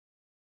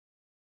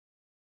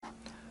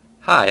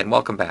Hi, and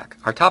welcome back.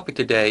 Our topic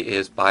today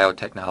is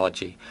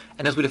biotechnology,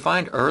 and as we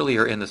defined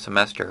earlier in the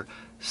semester,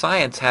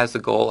 science has the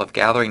goal of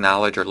gathering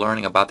knowledge or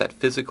learning about that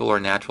physical or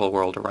natural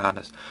world around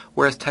us,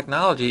 whereas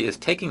technology is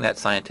taking that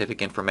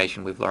scientific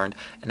information we've learned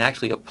and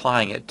actually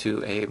applying it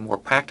to a more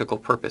practical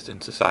purpose in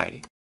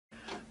society.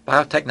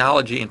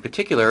 Biotechnology in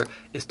particular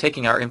is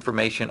taking our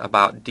information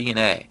about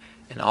DNA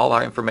and all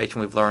our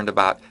information we've learned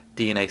about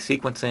DNA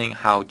sequencing,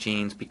 how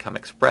genes become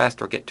expressed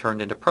or get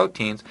turned into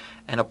proteins,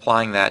 and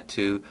applying that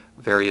to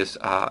various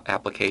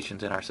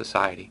applications in our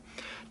society.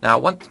 Now,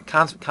 one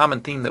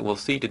common theme that we'll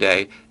see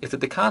today is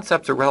that the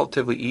concepts are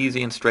relatively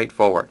easy and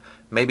straightforward.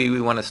 Maybe we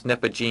want to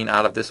snip a gene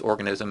out of this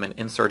organism and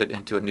insert it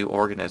into a new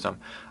organism.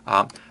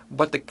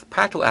 But the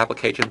practical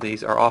applications of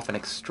these are often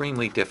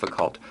extremely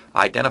difficult.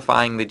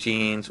 Identifying the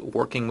genes,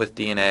 working with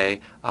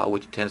DNA,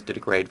 which tends to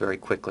degrade very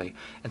quickly.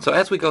 And so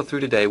as we go through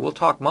today, we'll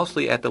talk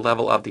mostly at the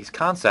level of these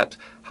concepts.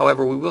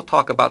 However, we will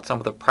talk about some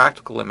of the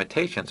practical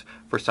limitations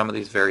for some of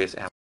these various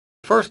applications.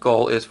 The first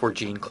goal is for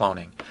gene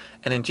cloning.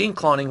 And in gene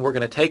cloning, we're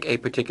going to take a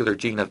particular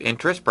gene of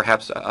interest,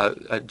 perhaps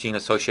a gene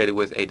associated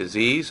with a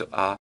disease,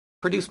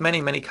 produce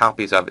many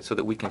copies of it so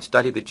that we can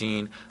study the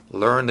gene,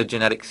 learn the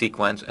genetic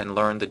sequence, and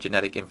learn the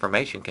genetic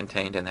information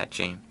contained in that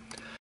gene.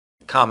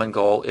 Common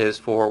goal is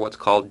for what's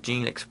called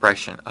gene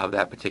expression of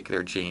that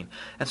particular gene.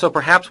 And so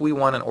perhaps we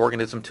want an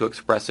organism to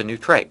express a new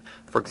trait.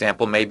 For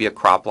example, maybe a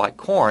crop like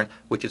corn,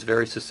 which is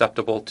very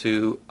susceptible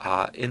to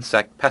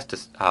insect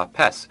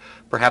pests.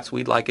 Perhaps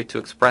we'd like it to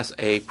express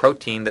a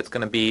protein that's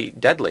going to be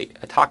deadly,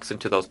 a toxin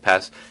to those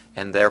pests,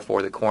 and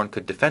therefore the corn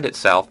could defend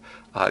itself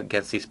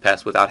against these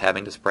pests without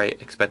having to spray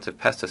expensive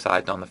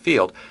pesticides on the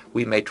field.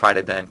 We may try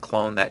to then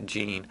clone that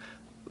gene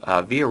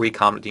via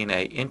recombinant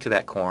DNA into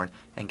that corn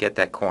and get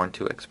that corn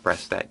to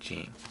express that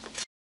gene.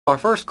 Our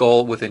first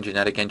goal within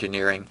genetic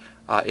engineering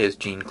is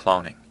gene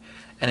cloning.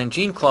 And in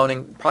gene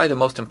cloning, probably the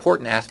most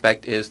important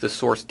aspect is the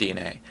source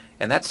DNA.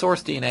 And that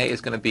source DNA is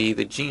going to be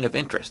the gene of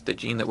interest, the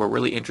gene that we're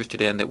really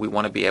interested in, that we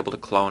want to be able to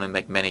clone and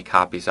make many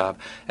copies of.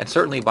 And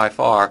certainly by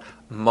far,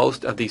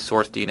 most of these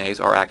source DNAs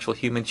are actual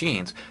human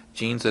genes,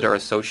 genes that are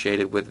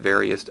associated with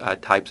various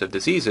types of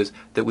diseases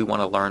that we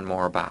want to learn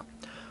more about.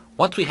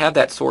 Once we have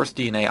that source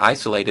DNA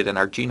isolated and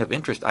our gene of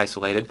interest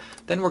isolated,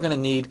 then we're going to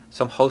need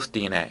some host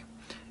DNA.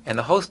 And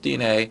the host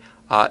DNA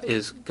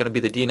is going to be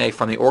the DNA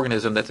from the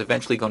organism that's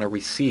eventually going to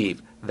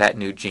receive that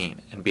new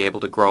gene and be able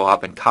to grow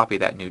up and copy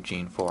that new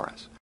gene for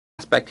us.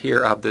 The aspect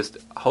here of this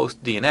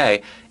host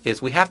DNA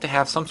is we have to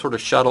have some sort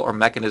of shuttle or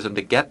mechanism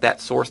to get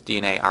that source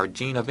DNA, our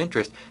gene of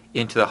interest,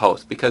 into the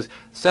host, because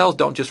cells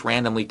don't just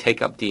randomly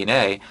take up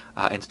DNA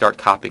and start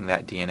copying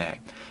that DNA.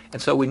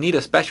 And so we need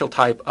a special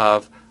type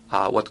of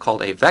what's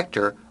called a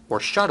vector or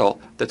shuttle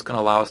that's going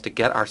to allow us to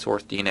get our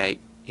source DNA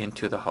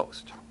into the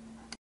host.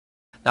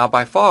 Now,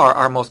 by far,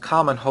 our most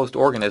common host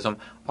organism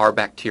are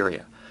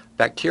bacteria.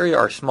 Bacteria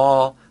are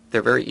small,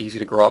 they're very easy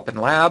to grow up in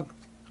lab,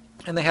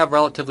 and they have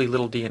relatively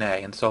little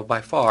DNA, and so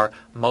by far,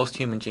 most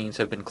human genes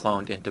have been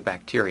cloned into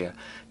bacteria.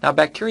 Now,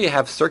 bacteria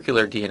have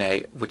circular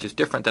DNA, which is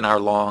different than our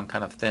long,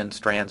 kind of thin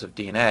strands of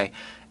DNA,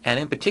 and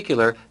in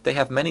particular, they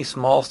have many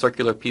small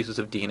circular pieces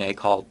of DNA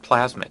called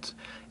plasmids.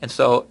 And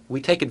so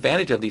we take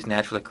advantage of these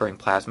naturally occurring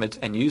plasmids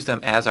and use them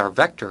as our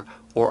vector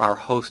or our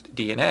host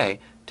DNA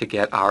to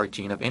get our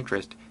gene of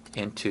interest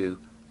into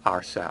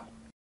our cell.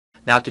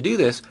 Now, to do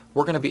this,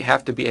 we're going to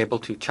have to be able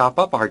to chop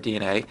up our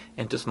DNA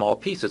into small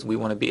pieces. We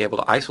want to be able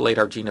to isolate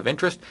our gene of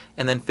interest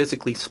and then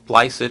physically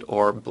splice it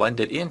or blend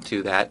it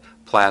into that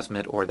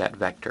plasmid or that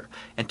vector.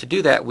 And to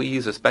do that, we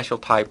use a special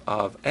type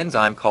of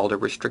enzyme called a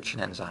restriction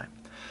enzyme.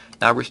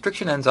 Now,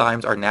 restriction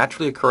enzymes are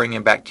naturally occurring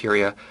in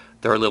bacteria.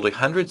 There are literally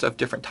hundreds of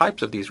different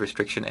types of these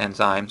restriction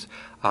enzymes,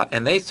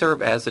 and they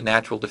serve as a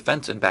natural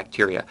defense in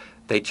bacteria.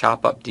 They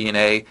chop up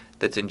DNA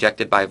that's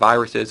injected by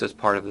viruses as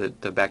part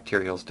of the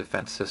bacterial's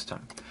defense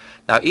system.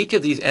 Now, each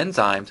of these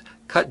enzymes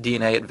cut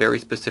DNA at very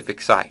specific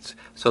sites.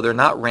 So they're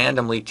not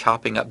randomly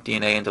chopping up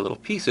DNA into little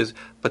pieces,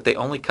 but they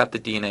only cut the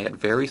DNA at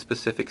very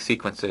specific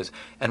sequences.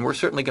 And we're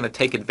certainly going to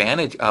take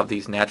advantage of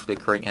these naturally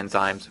occurring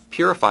enzymes,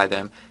 purify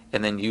them,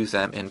 and then use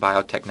them in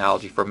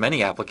biotechnology for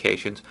many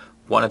applications,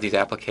 one of these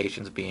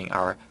applications being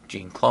our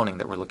gene cloning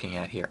that we're looking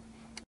at here.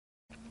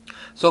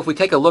 So if we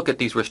take a look at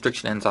these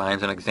restriction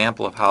enzymes, an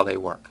example of how they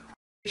work.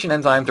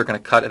 Restriction enzymes are going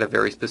to cut at a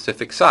very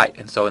specific site,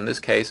 and so in this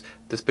case,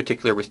 this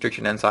particular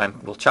restriction enzyme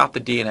will chop the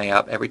DNA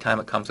up every time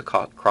it comes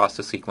across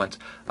the sequence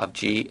of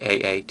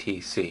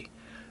GAATC.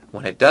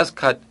 When it does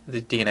cut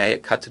the DNA,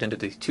 it cuts it into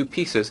these two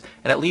pieces,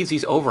 and it leaves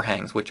these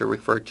overhangs, which are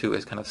referred to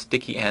as kind of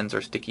sticky ends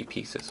or sticky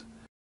pieces.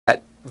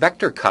 At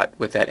vector cut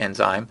with that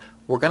enzyme,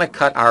 we're going to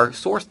cut our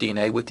source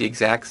DNA with the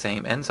exact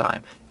same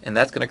enzyme, and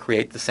that's going to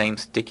create the same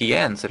sticky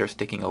ends that are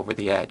sticking over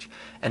the edge.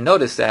 And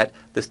notice that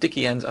the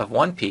sticky ends of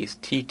one piece,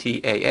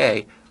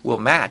 TTAA, will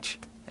match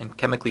and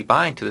chemically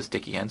bind to the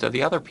sticky ends of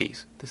the other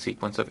piece, the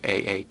sequence of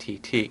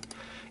AATT.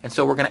 And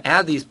so we're going to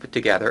add these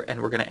together, and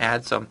we're going to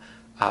add some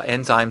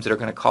enzymes that are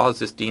going to cause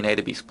this DNA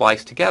to be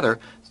spliced together,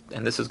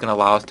 and this is going to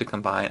allow us to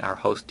combine our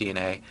host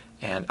DNA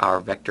and our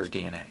vector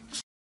DNA.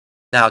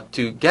 Now,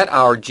 to get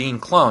our gene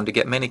cloned, to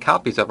get many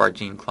copies of our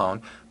gene clone,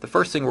 the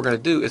first thing we're going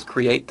to do is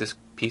create this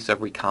piece of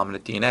recombinant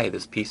DNA,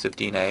 this piece of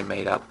DNA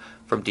made up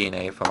from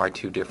DNA from our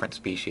two different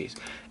species.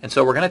 And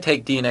so we're going to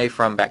take DNA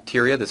from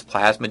bacteria, this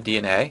plasmid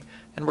DNA,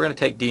 and we're going to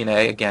take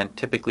DNA, again,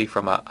 typically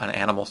from an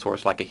animal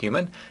source like a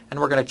human, and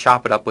we're going to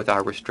chop it up with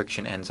our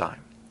restriction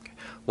enzyme.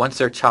 Once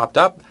they're chopped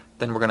up,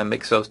 then we're going to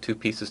mix those two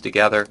pieces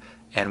together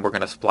and we're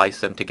going to splice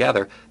them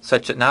together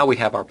such that now we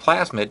have our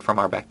plasmid from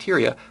our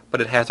bacteria,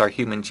 but it has our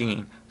human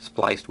gene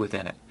spliced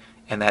within it.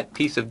 And that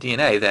piece of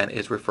DNA then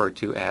is referred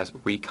to as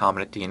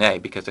recombinant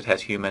DNA because it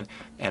has human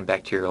and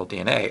bacterial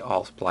DNA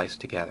all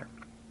spliced together.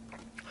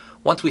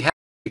 Once we have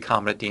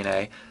recombinant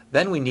DNA,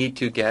 then we need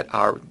to get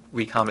our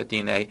recombinant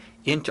DNA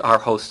into our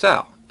host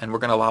cell. And we're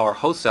going to allow our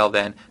host cell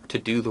then to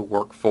do the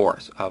work for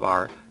us of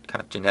our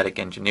kind of genetic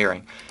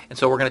engineering. And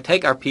so we're going to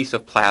take our piece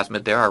of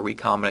plasmid there, our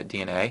recombinant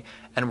DNA,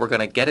 and we're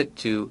going to get it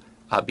to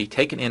be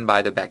taken in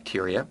by the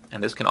bacteria.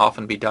 And this can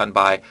often be done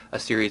by a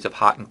series of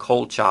hot and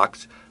cold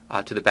shocks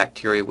to the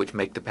bacteria, which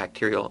make the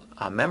bacterial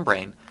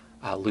membrane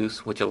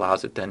loose, which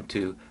allows it then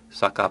to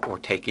suck up or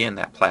take in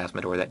that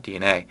plasmid or that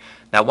DNA.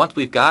 Now, once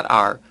we've got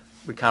our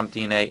recombinant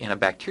DNA in a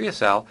bacteria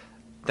cell,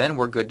 then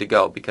we're good to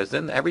go, because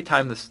then every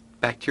time this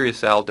bacteria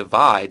cell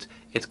divides,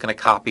 it's going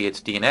to copy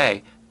its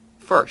DNA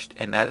first,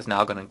 and that is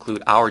now going to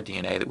include our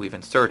DNA that we've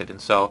inserted. And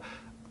so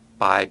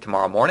by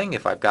tomorrow morning,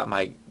 if I've got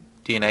my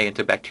DNA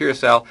into a bacteria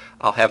cell,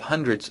 I'll have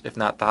hundreds, if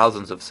not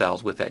thousands, of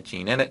cells with that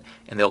gene in it,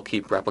 and they'll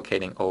keep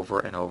replicating over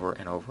and over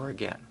and over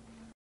again.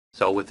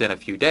 So within a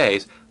few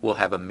days, we'll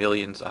have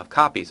millions of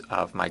copies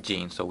of my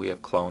gene, so we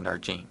have cloned our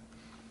gene.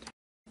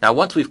 Now,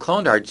 once we've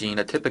cloned our gene,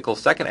 a typical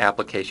second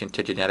application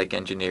to genetic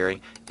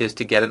engineering is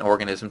to get an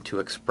organism to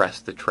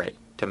express the trait,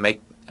 to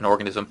make an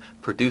organism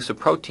produce a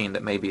protein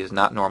that maybe is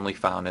not normally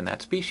found in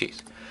that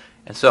species.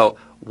 And so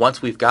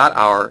once we've got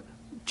our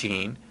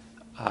gene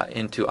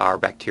into our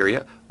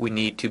bacteria, we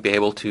need to be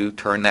able to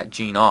turn that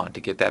gene on, to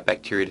get that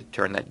bacteria to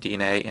turn that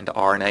DNA into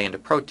RNA into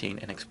protein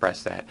and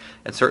express that.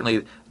 And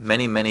certainly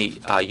many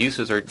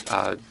uses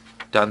are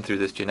done through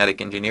this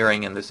genetic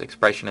engineering and this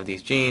expression of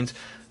these genes.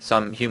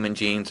 Some human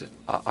genes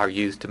are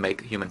used to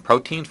make human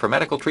proteins for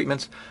medical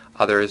treatments.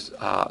 Others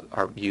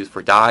are used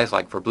for dyes,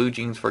 like for blue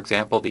jeans, for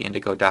example. The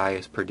indigo dye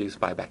is produced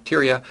by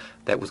bacteria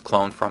that was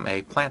cloned from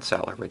a plant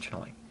cell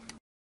originally.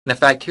 And in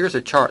fact, here's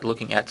a chart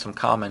looking at some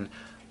common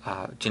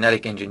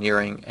genetic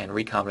engineering and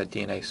recombinant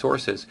DNA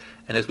sources.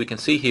 And as we can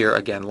see here,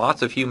 again,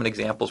 lots of human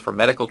examples for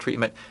medical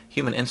treatment.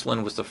 Human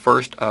insulin was the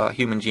first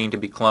human gene to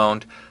be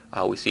cloned.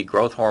 We see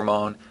growth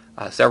hormone.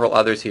 Several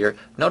others here.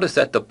 Notice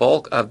that the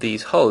bulk of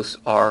these hosts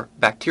are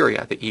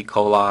bacteria, the E.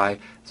 coli,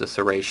 the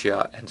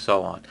Serratia, and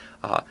so on.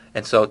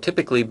 And so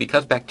typically,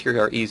 because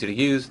bacteria are easy to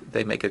use,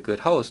 they make a good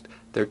host.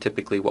 They're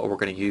typically what we're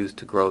going to use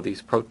to grow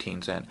these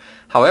proteins in.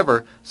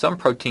 However, some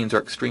proteins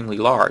are extremely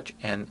large,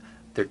 and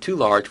they're too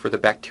large for the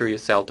bacteria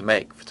cell to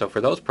make. So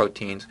for those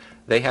proteins,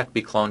 they have to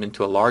be cloned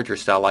into a larger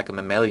cell like a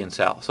mammalian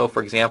cell. So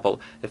for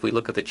example, if we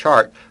look at the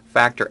chart,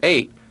 factor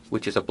VIII,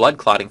 which is a blood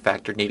clotting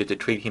factor needed to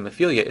treat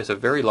hemophilia, is a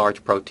very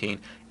large protein,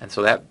 and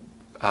so that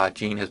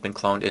gene has been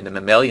cloned into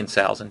mammalian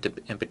cells,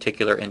 and in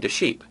particular into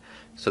sheep,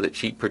 so that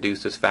sheep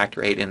produce this factor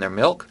VIII in their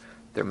milk.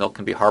 Their milk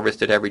can be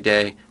harvested every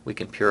day. We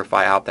can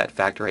purify out that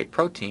factor VIII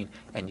protein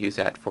and use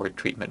that for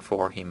treatment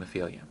for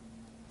hemophilia.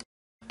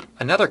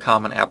 Another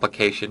common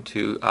application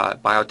to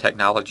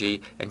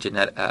biotechnology and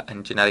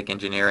genetic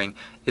engineering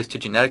is to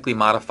genetically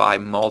modify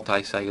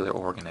multicellular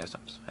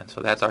organisms, and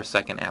so that's our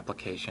second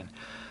application.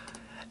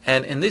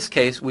 And in this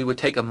case, we would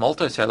take a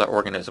multicellular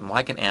organism,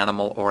 like an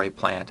animal or a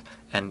plant,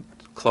 and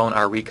clone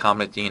our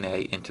recombinant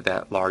DNA into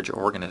that larger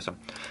organism.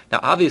 Now,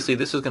 obviously,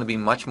 this is going to be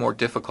much more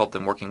difficult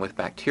than working with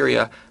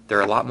bacteria. There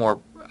are a lot more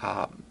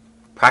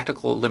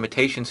practical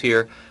limitations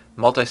here.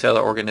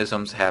 Multicellular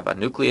organisms have a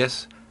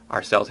nucleus.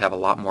 Our cells have a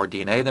lot more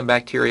DNA than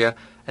bacteria.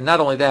 And not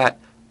only that,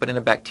 but in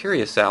a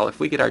bacteria cell, if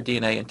we get our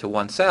DNA into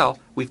one cell,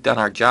 we've done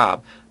our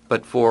job.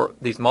 But for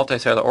these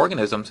multicellular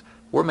organisms,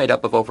 we're made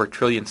up of over 1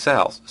 trillion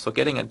cells, so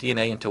getting a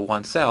DNA into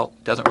one cell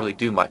doesn't really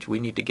do much. We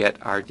need to get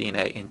our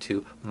DNA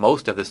into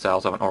most of the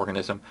cells of an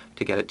organism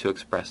to get it to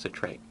express the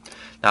trait.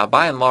 Now,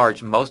 by and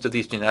large, most of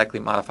these genetically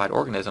modified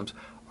organisms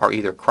are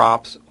either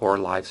crops or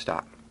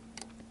livestock.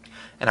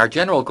 And our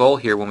general goal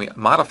here when we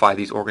modify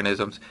these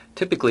organisms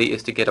typically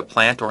is to get a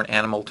plant or an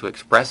animal to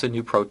express a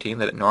new protein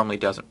that it normally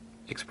doesn't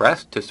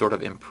express, to sort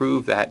of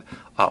improve that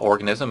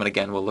organism. And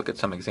again, we'll look at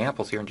some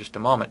examples here in just a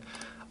moment.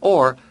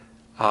 Or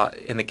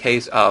in the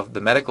case of the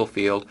medical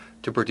field,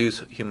 to produce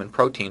human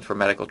proteins for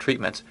medical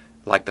treatments,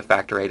 like the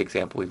factor VIII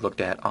example we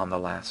looked at on the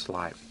last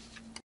slide.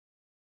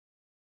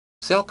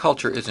 Cell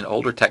culture is an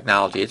older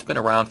technology. It's been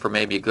around for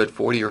maybe a good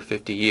 40 or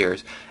 50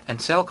 years. And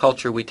cell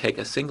culture, we take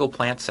a single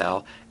plant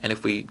cell, and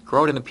if we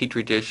grow it in a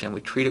petri dish and we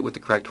treat it with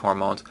the correct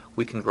hormones,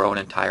 we can grow an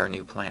entire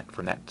new plant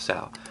from that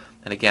cell.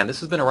 And again,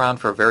 this has been around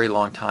for a very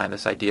long time,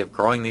 this idea of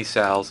growing these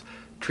cells,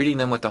 treating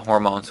them with the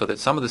hormones so that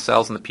some of the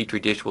cells in the petri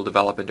dish will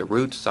develop into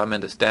roots, some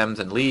into stems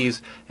and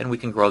leaves, and we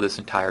can grow this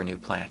entire new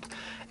plant.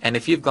 And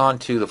if you've gone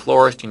to the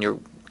florist and you're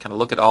kind of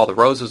look at all the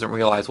roses and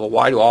realize, well,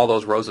 why do all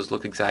those roses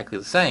look exactly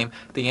the same?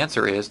 The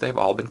answer is they've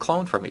all been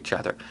cloned from each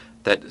other.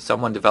 That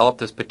someone developed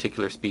this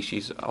particular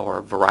species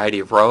or variety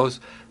of rose,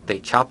 they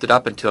chopped it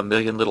up into a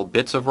million little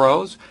bits of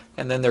rose,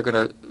 and then they're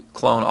going to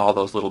clone all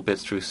those little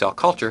bits through cell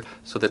culture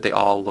so that they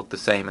all look the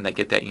same and they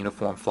get that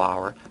uniform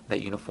flower,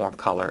 that uniform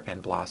color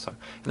and blossom.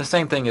 And the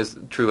same thing is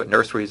true at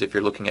nurseries. If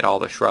you're looking at all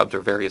the shrubs or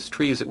various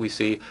trees that we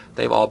see,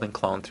 they've all been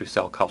cloned through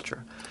cell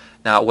culture.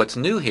 Now, what's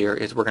new here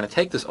is we're going to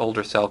take this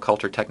older cell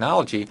culture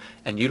technology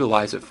and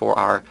utilize it for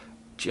our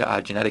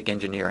genetic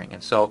engineering.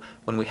 And so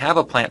when we have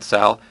a plant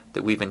cell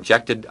that we've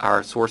injected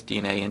our source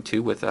DNA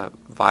into with a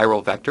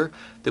viral vector,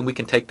 then we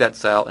can take that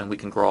cell and we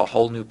can grow a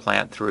whole new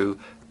plant through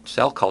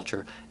cell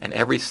culture, and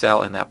every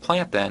cell in that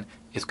plant then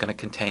is going to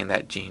contain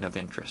that gene of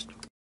interest.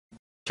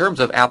 In terms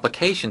of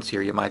applications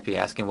here, you might be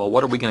asking, well,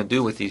 what are we going to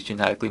do with these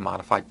genetically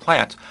modified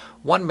plants?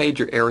 One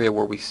major area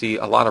where we see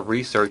a lot of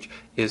research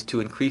is to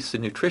increase the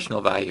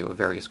nutritional value of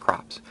various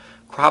crops.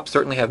 Crops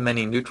certainly have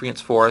many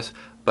nutrients for us,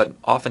 but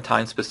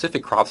oftentimes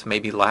specific crops may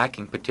be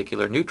lacking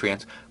particular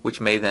nutrients, which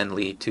may then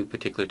lead to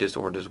particular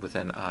disorders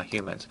within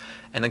humans.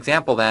 An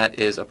example of that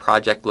is a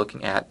project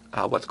looking at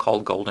what's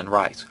called golden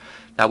rice.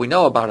 Now, we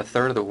know about a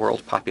third of the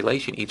world's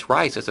population eats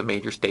rice as a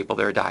major staple of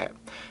their diet.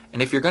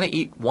 And if you're going to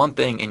eat one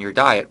thing in your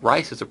diet,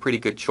 rice is a pretty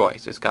good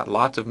choice. It's got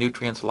lots of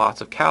nutrients,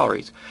 lots of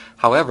calories.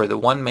 However, the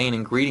one main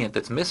ingredient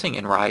that's missing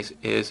in rice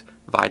is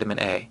vitamin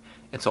A.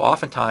 And so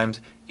oftentimes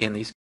in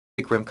these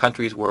grim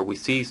countries where we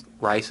see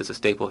rice as a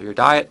staple of your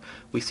diet,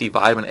 we see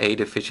vitamin A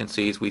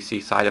deficiencies, we see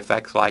side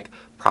effects like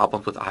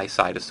problems with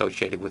eyesight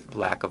associated with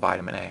lack of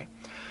vitamin A.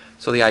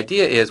 So the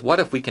idea is, what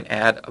if we can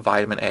add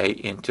vitamin A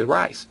into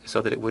rice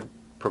so that it would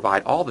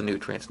provide all the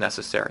nutrients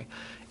necessary?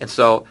 And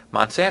so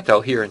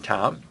Monsanto here in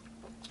town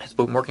has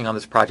been working on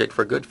this project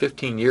for a good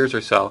 15 years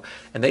or so,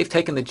 and they've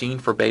taken the gene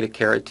for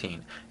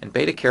beta-carotene. And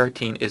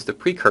beta-carotene is the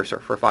precursor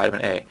for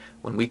vitamin A.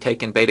 When we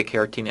take in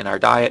beta-carotene in our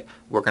diet,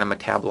 we're going to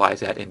metabolize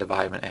that into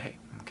vitamin A.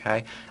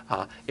 Okay?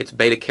 It's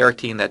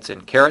beta-carotene that's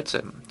in carrots,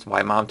 and that's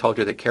why Mom told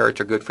you that carrots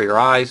are good for your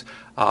eyes.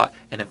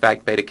 And in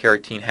fact,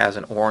 beta-carotene has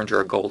an orange or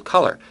a gold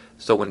color.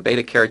 So when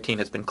beta-carotene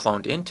has been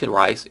cloned into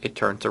rice, it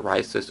turns the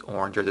rice this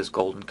orange or this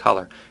golden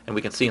color. And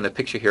we can see in the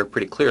picture here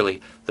pretty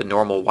clearly the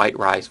normal white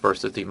rice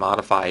versus the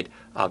modified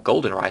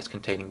golden rice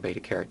containing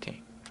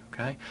beta-carotene.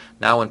 Okay?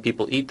 Now when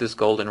people eat this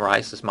golden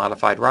rice, this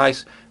modified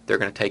rice, they're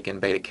going to take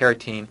in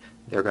beta-carotene.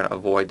 They're going to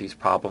avoid these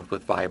problems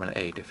with vitamin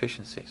A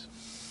deficiencies.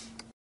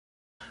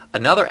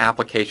 Another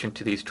application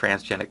to these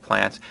transgenic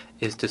plants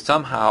is to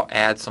somehow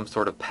add some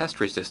sort of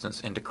pest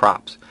resistance into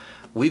crops.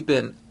 We've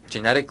been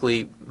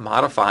genetically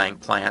modifying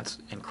plants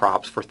and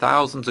crops for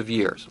thousands of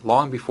years,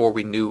 long before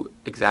we knew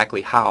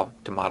exactly how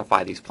to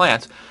modify these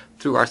plants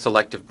through our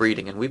selective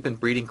breeding. And we've been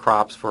breeding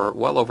crops for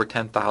well over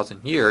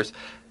 10,000 years,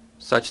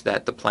 such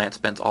that the plant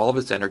spends all of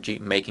its energy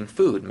making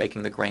food,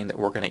 making the grain that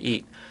we're going to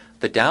eat.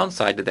 The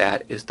downside to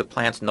that is the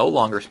plants no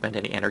longer spend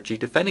any energy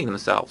defending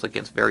themselves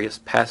against various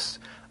pests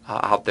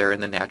out there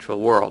in the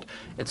natural world.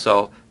 And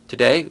so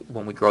today,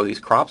 when we grow these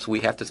crops, we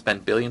have to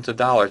spend billions of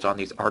dollars on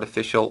these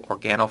artificial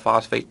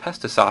organophosphate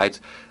pesticides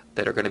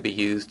that are going to be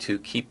used to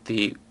keep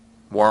the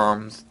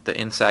worms, the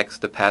insects,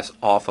 the pests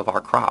off of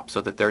our crops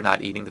so that they're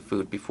not eating the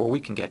food before we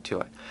can get to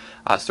it.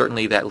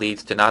 Certainly that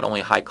leads to not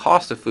only high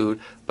cost of food,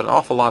 but an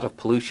awful lot of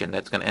pollution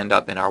that's going to end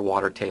up in our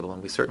water table,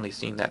 and we've certainly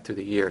seen that through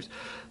the years.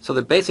 So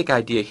the basic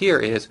idea here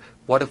is,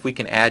 what if we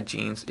can add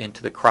genes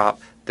into the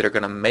crop that are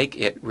going to make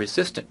it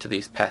resistant to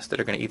these pests, that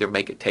are going to either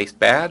make it taste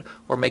bad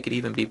or make it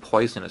even be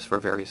poisonous for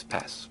various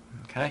pests.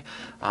 Okay?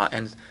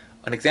 And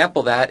an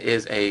example of that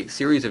is a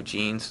series of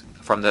genes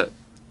from the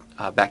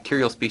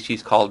bacterial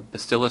species called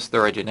Bacillus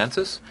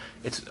thuringiensis.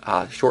 It's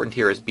shortened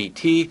here as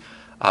BT.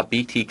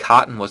 BT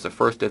cotton was the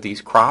first of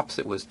these crops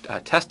that was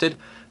tested.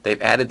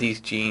 They've added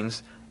these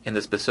genes in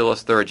this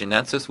Bacillus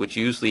thuringiensis, which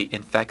usually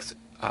infects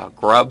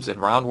grubs and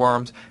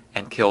roundworms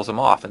and kills them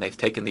off. And they've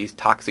taken these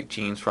toxic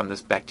genes from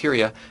this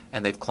bacteria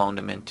and they've cloned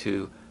them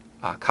into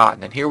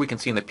cotton. And here we can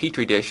see in the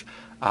petri dish,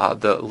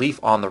 the leaf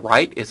on the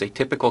right is a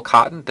typical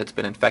cotton that's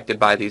been infected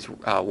by these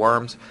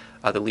worms.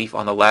 The leaf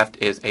on the left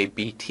is a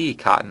BT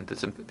cotton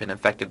that's been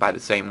infected by the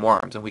same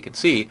worms. And we can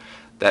see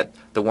that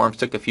the worms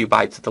took a few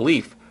bites at the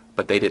leaf,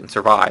 but they didn't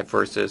survive,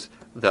 versus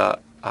the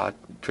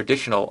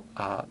traditional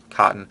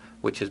cotton,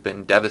 which has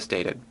been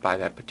devastated by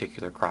that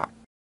particular crop,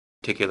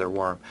 particular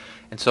worm.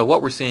 And so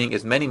what we're seeing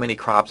is many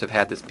crops have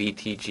had this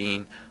BT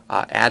gene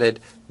added.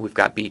 We've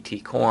got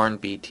BT corn,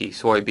 BT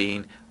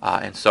soybean,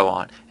 and so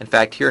on. In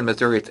fact, here in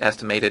Missouri, it's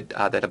estimated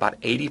that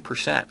about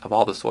 80% of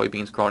all the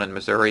soybeans grown in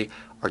Missouri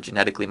are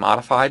genetically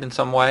modified in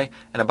some way,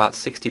 and about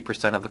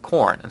 60% of the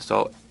corn. And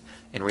so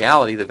in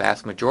reality, the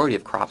vast majority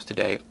of crops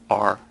today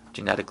are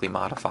genetically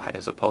modified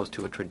as opposed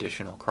to a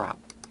traditional crop.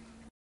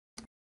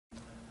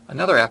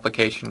 Another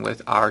application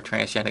with our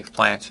transgenic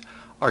plants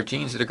are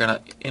genes that are going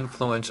to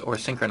influence or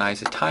synchronize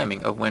the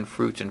timing of when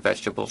fruits and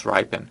vegetables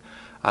ripen,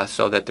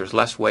 so that there's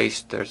less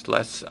waste, there's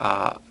less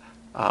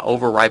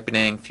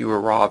over-ripening, fewer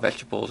raw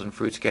vegetables and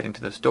fruits getting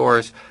to the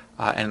stores,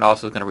 and it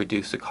also is going to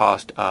reduce the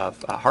cost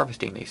of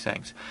harvesting these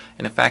things.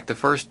 And in fact, the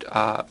first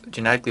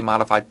genetically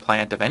modified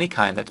plant of any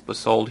kind that was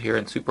sold here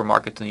in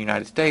supermarkets in the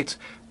United States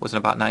was in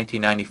about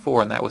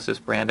 1994, and that was this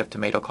brand of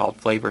tomato called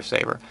Flavor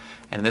Saver.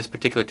 And in this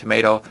particular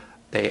tomato,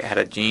 they had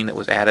a gene that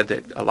was added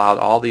that allowed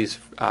all these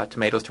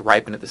tomatoes to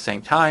ripen at the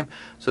same time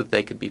so that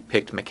they could be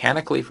picked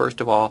mechanically,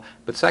 first of all,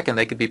 but second,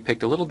 they could be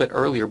picked a little bit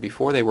earlier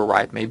before they were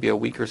ripe, maybe a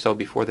week or so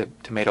before the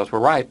tomatoes were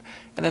ripe,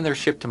 and then they're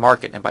shipped to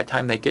market. And by the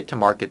time they get to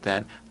market,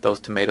 then those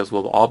tomatoes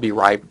will all be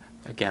ripe.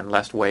 Again,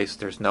 less waste.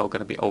 There's no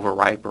going to be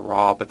overripe or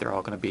raw, but they're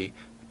all going to be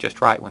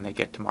just right when they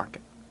get to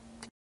market.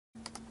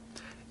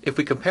 If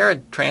we compare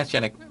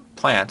transgenic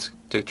plants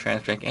to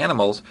transgenic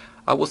animals,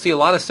 we'll see a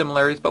lot of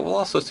similarities, but we'll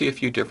also see a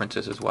few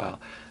differences as well.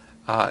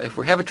 If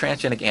we have a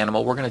transgenic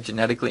animal, we're going to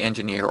genetically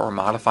engineer or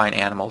modify an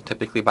animal,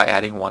 typically by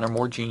adding one or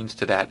more genes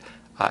to that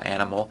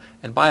animal.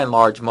 And by and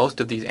large, most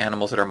of these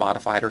animals that are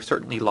modified are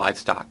certainly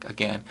livestock,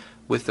 again,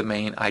 with the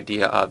main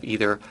idea of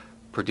either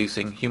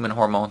producing human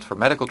hormones for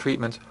medical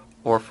treatments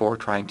or for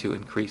trying to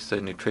increase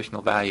the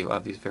nutritional value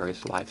of these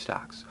various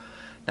livestock.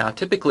 Now,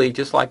 typically,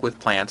 just like with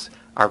plants,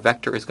 our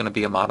vector is going to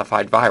be a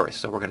modified virus.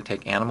 So we're going to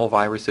take animal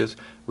viruses,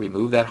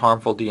 remove that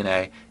harmful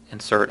DNA,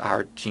 insert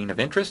our gene of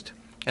interest,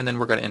 and then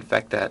we're going to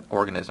infect that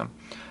organism.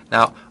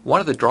 Now,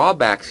 one of the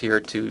drawbacks here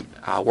to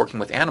working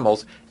with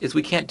animals is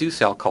we can't do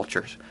cell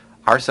cultures.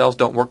 Our cells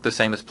don't work the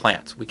same as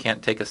plants. We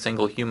can't take a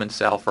single human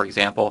cell, for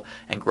example,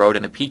 and grow it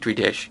in a petri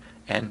dish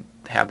and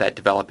have that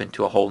develop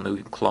into a whole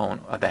new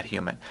clone of that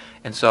human.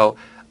 And so,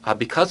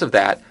 because of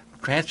that,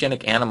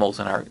 transgenic animals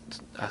and our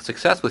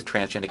success with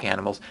transgenic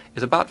animals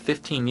is about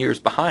 15 years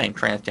behind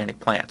transgenic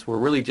plants. We're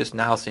really just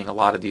now seeing a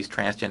lot of these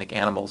transgenic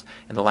animals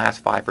in the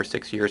last 5 or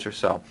 6 years or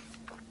so.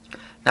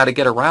 Now, to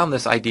get around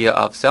this idea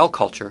of cell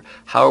culture,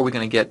 how are we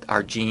going to get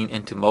our gene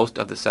into most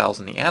of the cells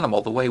in the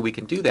animal? The way we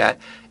can do that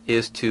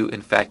is to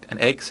infect an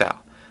egg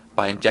cell.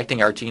 By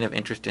injecting our gene of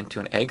interest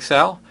into an egg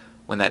cell,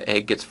 when that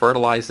egg gets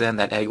fertilized, then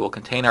that egg will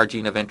contain our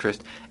gene of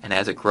interest, and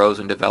as it grows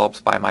and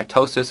develops by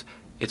mitosis,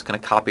 it's going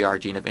to copy our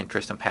gene of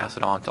interest and pass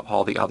it on to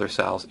all the other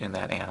cells in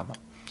that animal.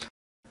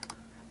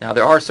 Now,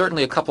 there are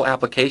certainly a couple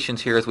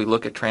applications here as we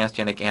look at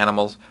transgenic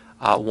animals.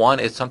 One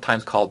is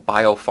sometimes called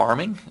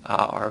biofarming,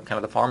 or kind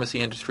of the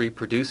pharmacy industry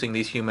producing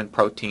these human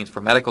proteins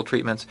for medical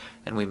treatments,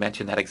 and we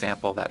mentioned that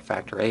example of that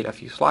factor 8 a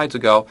few slides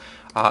ago.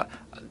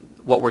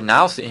 What we're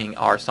now seeing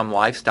are some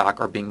livestock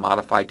are being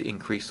modified to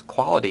increase the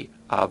quality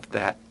of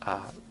that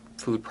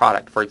food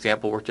product. For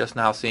example, we're just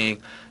now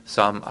seeing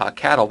some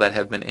cattle that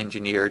have been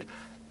engineered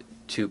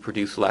to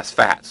produce less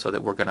fat, so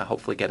that we're going to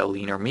hopefully get a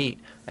leaner meat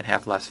and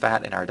have less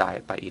fat in our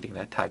diet by eating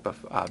that type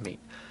of meat.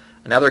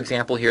 Another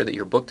example here that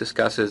your book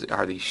discusses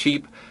are these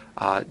sheep,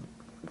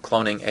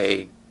 cloning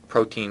a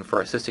protein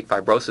for cystic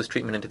fibrosis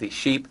treatment into these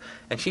sheep.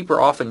 And sheep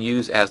are often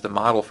used as the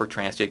model for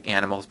transgenic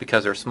animals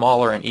because they're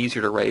smaller and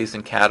easier to raise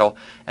than cattle,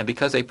 and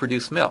because they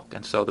produce milk,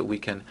 and so that we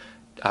can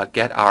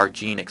get our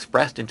gene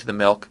expressed into the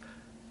milk,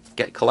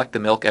 collect the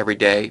milk every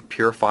day,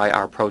 purify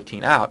our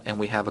protein out, and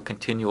we have a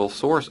continual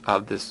source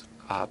of this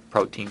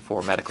protein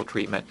for medical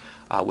treatment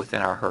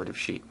within our herd of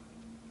sheep.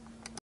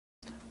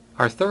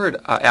 Our third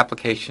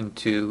application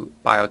to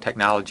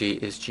biotechnology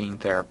is gene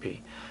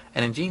therapy.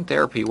 And in gene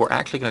therapy, we're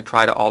actually going to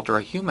try to alter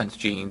a human's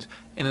genes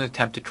in an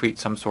attempt to treat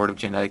some sort of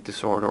genetic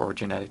disorder or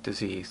genetic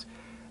disease.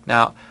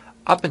 Now,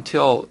 up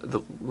until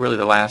really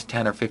the last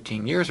 10 or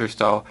 15 years or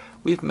so,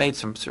 we've made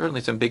certainly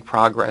some big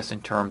progress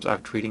in terms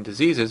of treating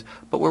diseases,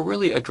 but we're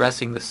really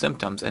addressing the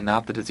symptoms and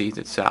not the disease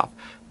itself.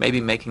 Maybe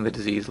making the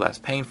disease less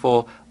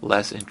painful,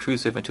 less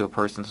intrusive into a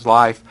person's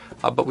life,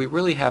 but we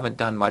really haven't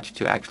done much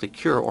to actually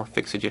cure or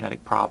fix a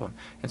genetic problem.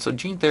 And so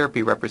gene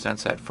therapy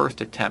represents that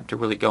first attempt to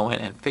really go in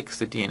and fix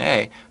the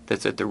DNA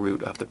that's at the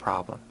root of the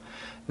problem.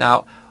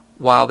 Now,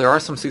 while there are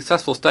some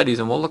successful studies,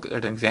 and we'll look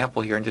at an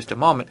example here in just a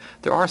moment,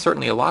 there are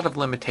certainly a lot of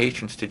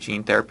limitations to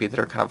gene therapy that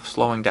are kind of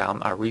slowing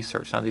down our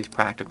research on these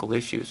practical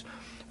issues.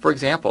 For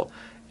example,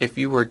 if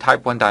you were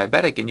type 1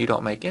 diabetic and you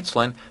don't make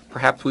insulin,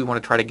 perhaps we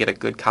want to try to get a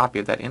good copy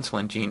of that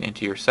insulin gene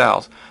into your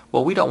cells.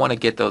 Well, we don't want to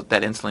get that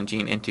insulin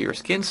gene into your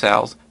skin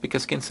cells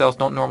because skin cells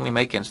don't normally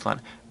make insulin.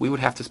 We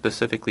would have to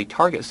specifically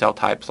target cell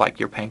types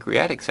like your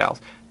pancreatic cells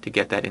to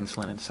get that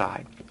insulin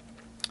inside.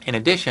 In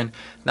addition,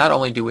 not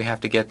only do we have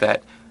to get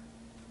that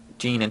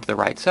gene into the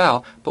right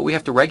cell, but we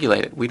have to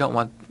regulate it. We don't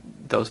want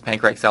those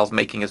pancreatic cells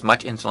making as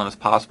much insulin as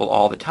possible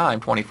all the time,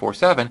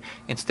 24/7.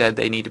 Instead,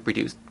 they need to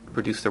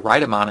produce the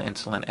right amount of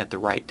insulin at the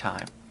right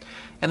time.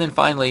 And then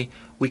finally,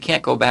 we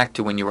can't go back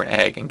to when you were an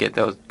egg and get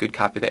those good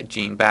copy of that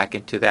gene back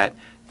into that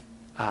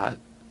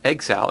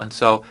egg cell. And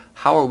so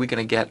how are we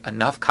going to get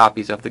enough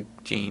copies of the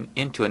gene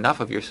into enough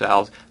of your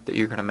cells that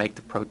you're going to make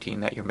the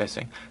protein that you're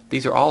missing?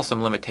 These are all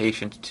some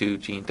limitations to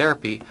gene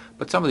therapy,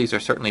 but some of these are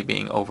certainly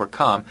being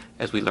overcome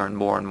as we learn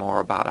more and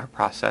more about our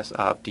process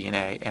of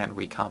DNA and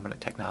recombinant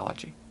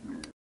technology.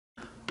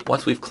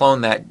 Once we've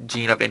cloned that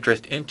gene of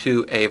interest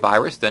into a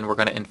virus, then we're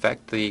going to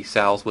infect the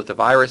cells with the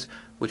virus,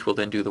 which will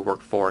then do the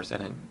work for us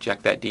and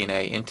inject that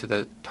DNA into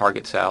the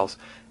target cells,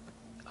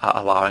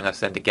 allowing us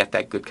then to get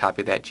that good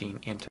copy of that gene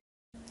into.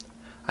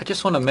 I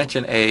just want to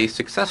mention a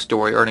success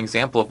story or an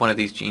example of one of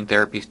these gene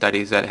therapy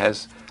studies that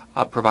has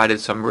provided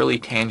some really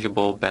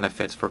tangible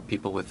benefits for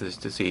people with this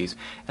disease.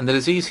 And the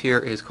disease here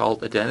is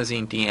called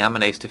adenosine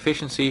deaminase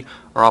deficiency,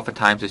 or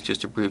oftentimes it's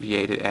just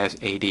abbreviated as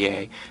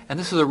ADA. And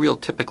this is a real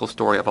typical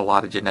story of a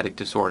lot of genetic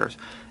disorders.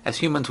 As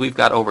humans, we've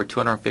got over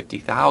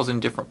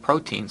 250,000 different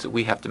proteins that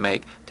we have to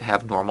make to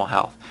have normal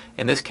health.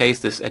 In this case,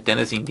 this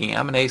adenosine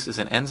deaminase is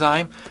an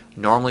enzyme.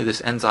 Normally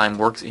this enzyme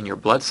works in your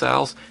blood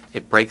cells.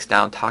 It breaks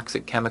down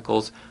toxic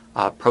chemicals,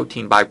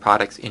 protein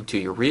byproducts into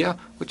urea,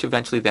 which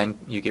eventually then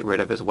you get rid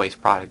of as a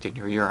waste product in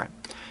your urine.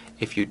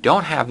 If you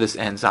don't have this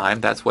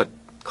enzyme, that's what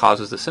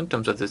causes the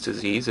symptoms of this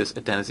disease, is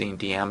adenosine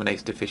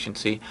deaminase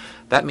deficiency.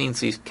 That means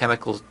these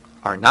chemicals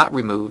are not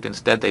removed.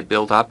 Instead, they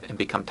build up and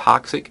become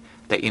toxic.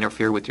 They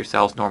interfere with your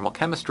cell's normal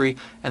chemistry,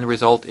 and the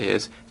result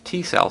is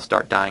T cells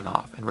start dying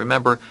off. And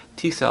remember,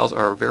 T cells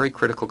are a very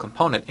critical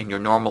component in your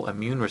normal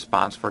immune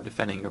response for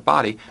defending your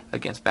body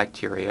against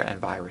bacteria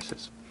and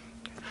viruses.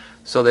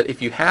 So that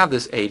if you have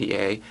this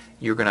ADA,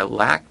 you're going to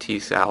lack T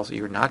cells,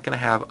 you're not going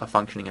to have a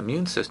functioning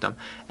immune system,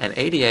 and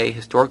ADA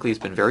historically has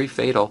been very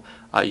fatal,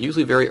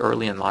 usually very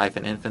early in life.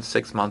 In infants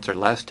 6 months or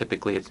less,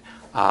 typically it's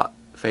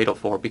fatal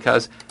for,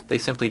 because they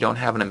simply don't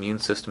have an immune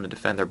system to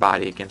defend their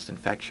body against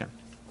infection.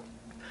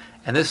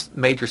 And this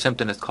major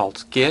symptom is called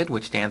SCID,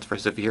 which stands for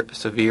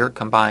severe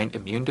combined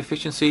immune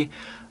deficiency.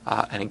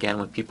 And again,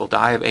 when people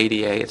die of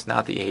ADA, it's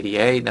not the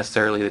ADA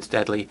necessarily that's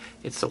deadly,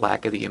 it's the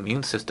lack of the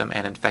immune system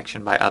and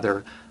infection by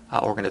other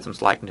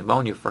organisms like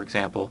pneumonia, for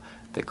example,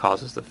 that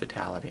causes the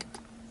fatality.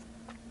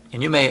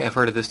 And you may have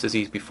heard of this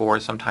disease before,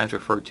 sometimes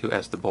referred to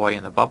as the boy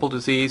in the bubble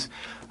disease.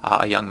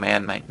 A young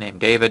man named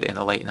David in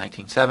the late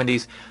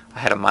 1970s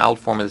had a mild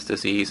form of this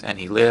disease, and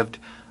he lived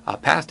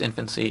past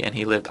infancy, and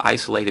he lived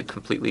isolated,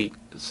 completely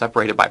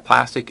separated by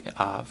plastic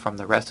from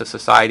the rest of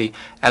society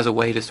as a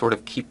way to sort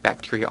of keep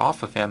bacteria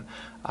off of him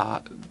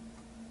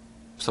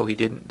so he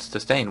didn't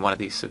sustain one of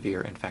these severe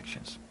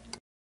infections.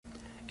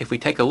 If we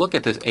take a look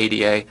at this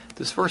ADA,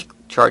 this first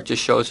chart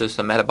just shows us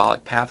the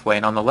metabolic pathway,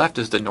 and on the left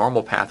is the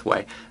normal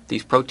pathway.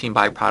 These protein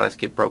byproducts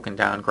get broken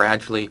down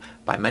gradually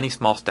by many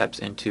small steps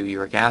into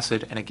uric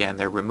acid, and again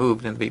they're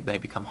removed and they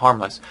become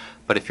harmless.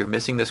 But if you're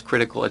missing this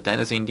critical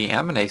adenosine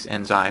deaminase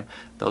enzyme,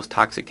 those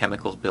toxic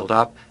chemicals build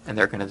up and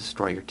they're going to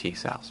destroy your T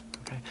cells.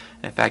 And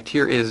in fact,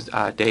 here is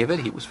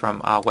David. He was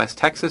from West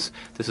Texas.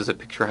 This is a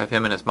picture of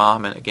him and his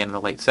mom, and again in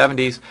the late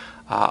 70s.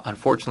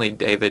 Unfortunately,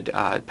 David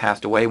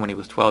passed away when he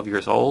was 12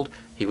 years old.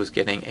 He was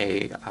getting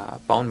a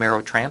bone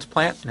marrow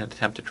transplant in an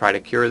attempt to try to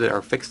cure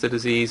or fix the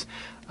disease,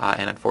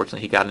 and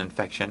unfortunately he got an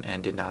infection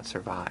and did not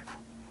survive.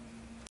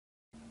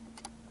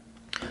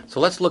 So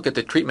let's look at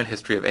the treatment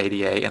history of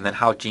ADA and then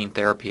how gene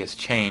therapy has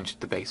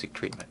changed the basic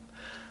treatment.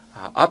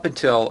 Up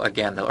until,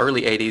 again, the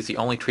early 80s, the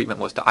only treatment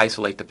was to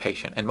isolate the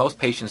patient, and most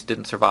patients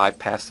didn't survive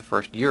past the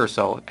first year or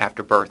so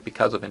after birth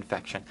because of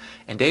infection.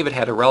 And David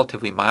had a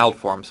relatively mild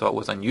form, so it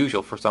was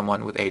unusual for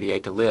someone with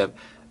ADA to live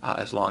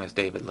as long as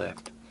David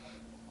lived.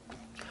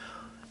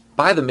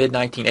 By the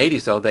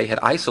mid-1980s, though, they had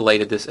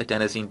isolated this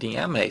adenosine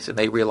deaminase, and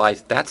they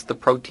realized that's the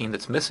protein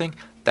that's missing,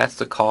 that's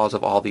the cause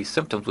of all these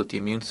symptoms with the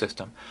immune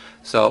system.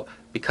 So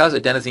because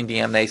adenosine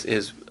deaminase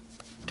is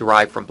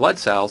derived from blood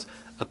cells,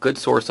 a good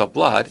source of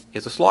blood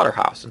is a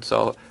slaughterhouse. And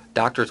so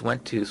doctors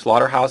went to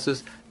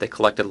slaughterhouses, they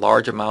collected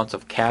large amounts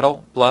of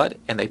cattle blood,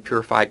 and they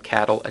purified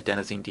cattle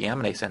adenosine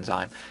deaminase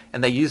enzyme.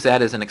 And they used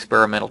that as an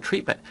experimental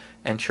treatment.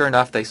 And sure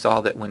enough, they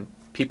saw that when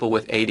people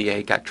with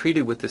ADA got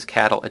treated with this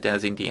cattle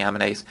adenosine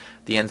deaminase,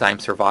 the enzyme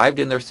survived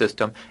in their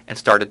system and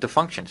started to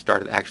function,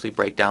 started to actually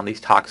break down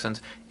these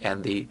toxins,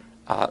 and the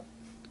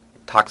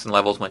toxin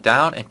levels went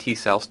down and T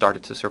cells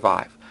started to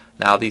survive.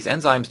 Now, these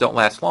enzymes don't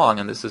last long,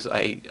 and this is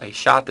a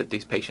shot that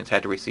these patients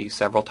had to receive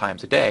several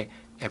times a day,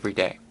 every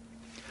day.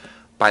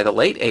 By the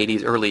late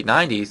 80s, early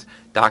 90s,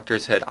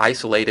 doctors had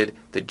isolated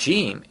the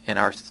gene in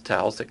our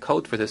cells that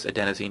codes for this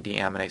adenosine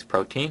deaminase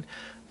protein.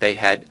 They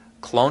had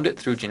cloned it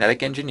through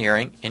genetic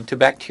engineering into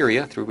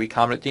bacteria through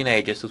recombinant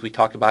DNA, just as we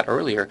talked about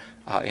earlier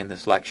in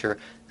this lecture,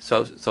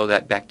 so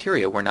that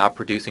bacteria were now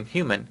producing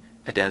human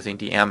adenosine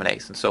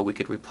deaminase. And so we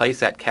could replace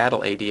that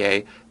cattle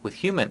ADA with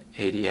human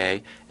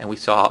ADA, and we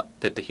saw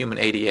that the human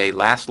ADA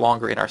lasts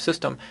longer in our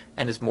system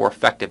and is more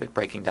effective at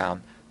breaking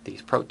down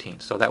these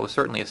proteins. So that was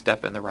certainly a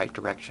step in the right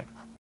direction.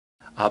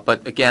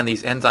 But again,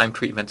 these enzyme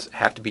treatments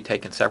have to be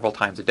taken several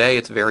times a day.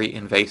 It's very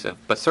invasive,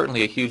 but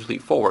certainly a huge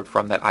leap forward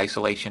from that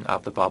isolation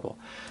of the bubble.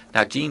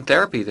 Now, gene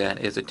therapy then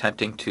is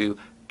attempting to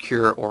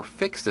cure or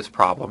fix this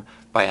problem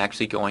by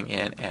actually going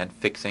in and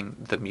fixing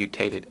the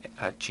mutated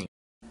gene.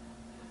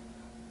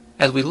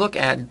 As we look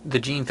at the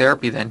gene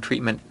therapy then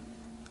treatment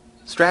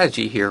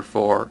strategy here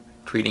for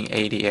treating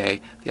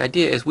ADA, the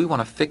idea is we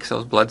want to fix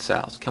those blood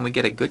cells. Can we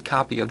get a good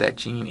copy of that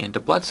gene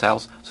into blood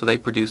cells so they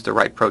produce the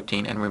right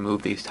protein and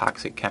remove these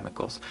toxic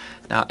chemicals?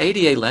 Now,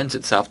 ADA lends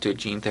itself to a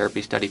gene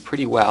therapy study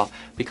pretty well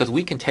because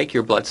we can take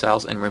your blood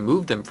cells and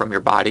remove them from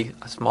your body,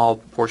 a small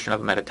portion of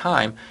them at a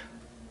time,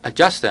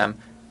 adjust them,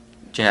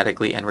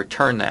 genetically and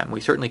return them.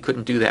 We certainly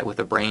couldn't do that with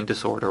a brain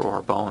disorder or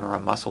a bone or a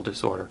muscle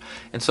disorder.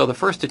 And so the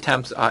first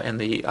attempts in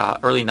the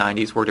early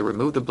 90s were to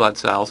remove the blood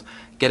cells,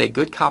 get a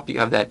good copy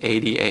of that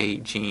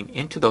ADA gene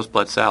into those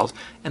blood cells,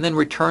 and then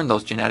return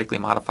those genetically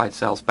modified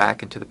cells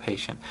back into the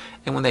patient.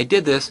 And when they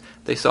did this,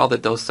 they saw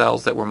that those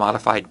cells that were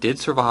modified did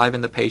survive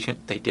in the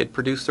patient, they did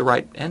produce the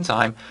right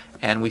enzyme,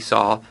 and we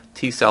saw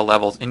T cell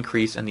levels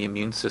increase and the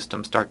immune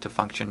system start to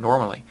function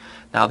normally.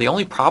 Now, the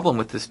only problem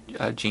with this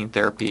gene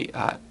therapy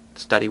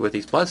study with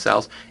these blood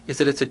cells is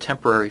that it's a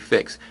temporary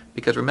fix,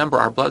 because remember,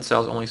 our blood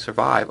cells only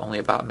survive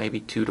about maybe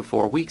 2 to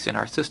 4 weeks in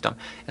our system,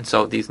 and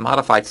so these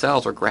modified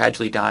cells are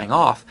gradually dying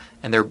off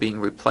and they're being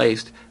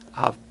replaced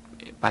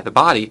by the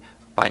body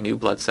by new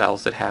blood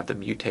cells that have the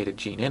mutated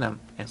gene in them,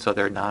 and so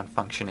they're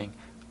non-functioning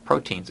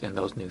proteins in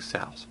those new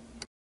cells.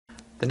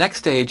 The next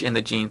stage in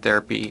the gene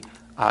therapy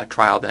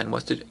trial then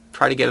was to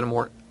try to get a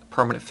more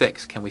permanent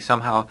fix. Can we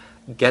somehow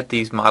get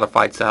these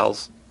modified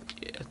cells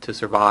to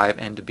survive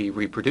and to be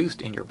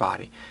reproduced in your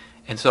body?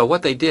 And so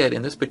what they did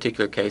in this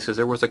particular case is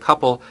there was a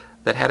couple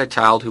that had a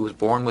child who was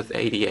born with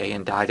ADA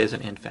and died as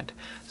an infant.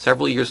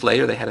 Several years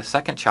later they had a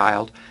second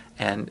child,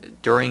 and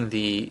during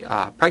the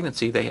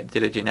pregnancy they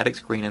did a genetic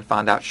screen and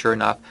found out, sure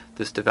enough,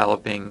 this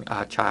developing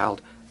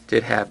child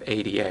did have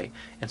ADA.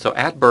 And so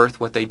at birth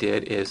what they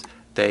did is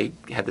they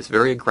had this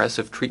very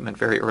aggressive treatment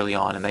very early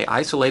on, and they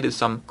isolated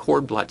some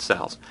cord blood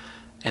cells.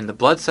 And the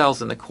blood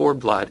cells in the cord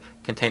blood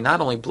contain not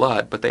only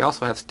blood, but they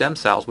also have stem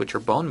cells, which are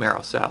bone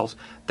marrow cells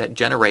that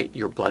generate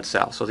your blood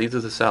cells. So these are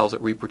the cells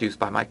that reproduce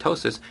by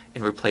mitosis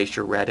and replace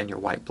your red and your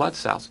white blood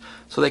cells.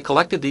 So they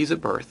collected these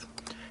at birth.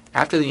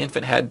 After the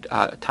infant had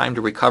time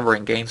to recover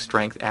and gain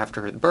strength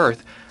after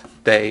birth,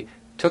 they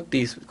took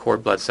these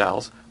cord blood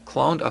cells,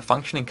 cloned a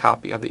functioning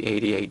copy of the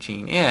ADA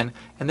gene in,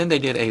 and then they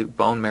did a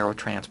bone marrow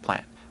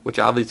transplant, which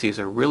obviously is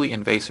a really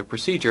invasive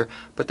procedure,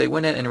 but they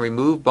went in and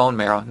removed bone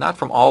marrow, not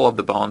from all of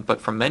the bone,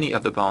 but from many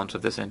of the bones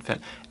of this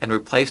infant, and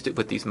replaced it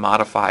with these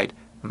modified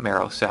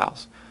marrow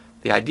cells.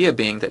 The idea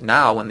being that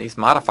now when these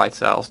modified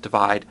cells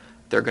divide,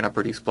 they're going to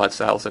produce blood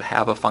cells that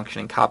have a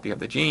functioning copy of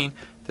the gene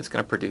that's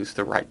going to produce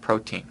the right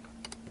protein.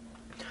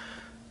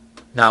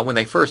 Now, when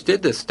they first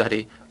did this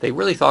study, they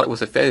really thought it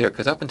was a failure,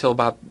 because up until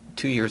about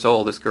 2 years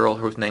old, this girl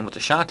whose name was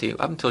Ashanti,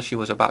 up until she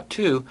was about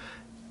 2,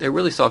 they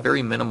really saw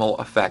very minimal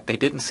effect. They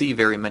didn't see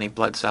very many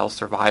blood cells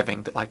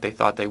surviving like they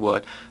thought they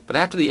would. But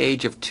after the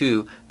age of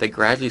 2, they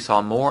gradually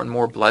saw more and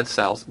more blood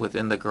cells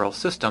within the girl's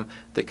system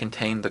that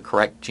contained the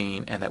correct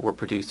gene and that were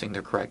producing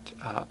the correct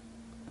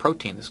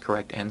protein, this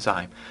correct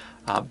enzyme.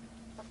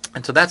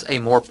 And so that's a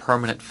more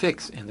permanent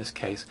fix in this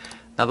case.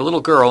 Now the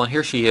little girl, and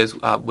here she is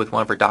with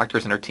one of her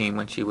doctors in her team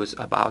when she was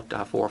about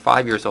 4 or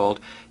 5 years old.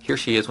 Here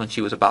she is when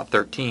she was about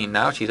 13.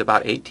 Now she's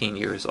about 18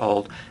 years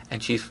old,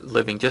 and she's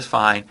living just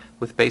fine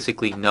with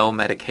basically no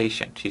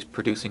medication. She's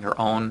producing her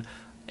own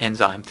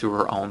enzyme through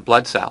her own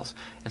blood cells.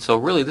 And so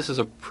really this is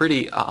a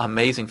pretty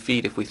amazing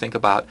feat if we think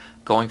about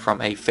going from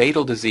a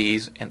fatal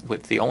disease, and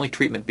with the only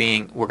treatment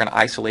being we're going to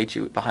isolate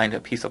you behind a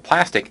piece of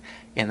plastic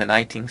in the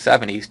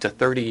 1970s, to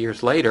 30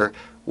 years later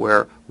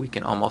where we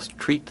can almost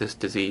treat this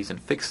disease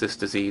and fix this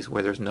disease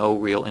where there's no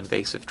real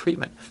invasive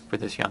treatment for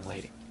this young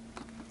lady.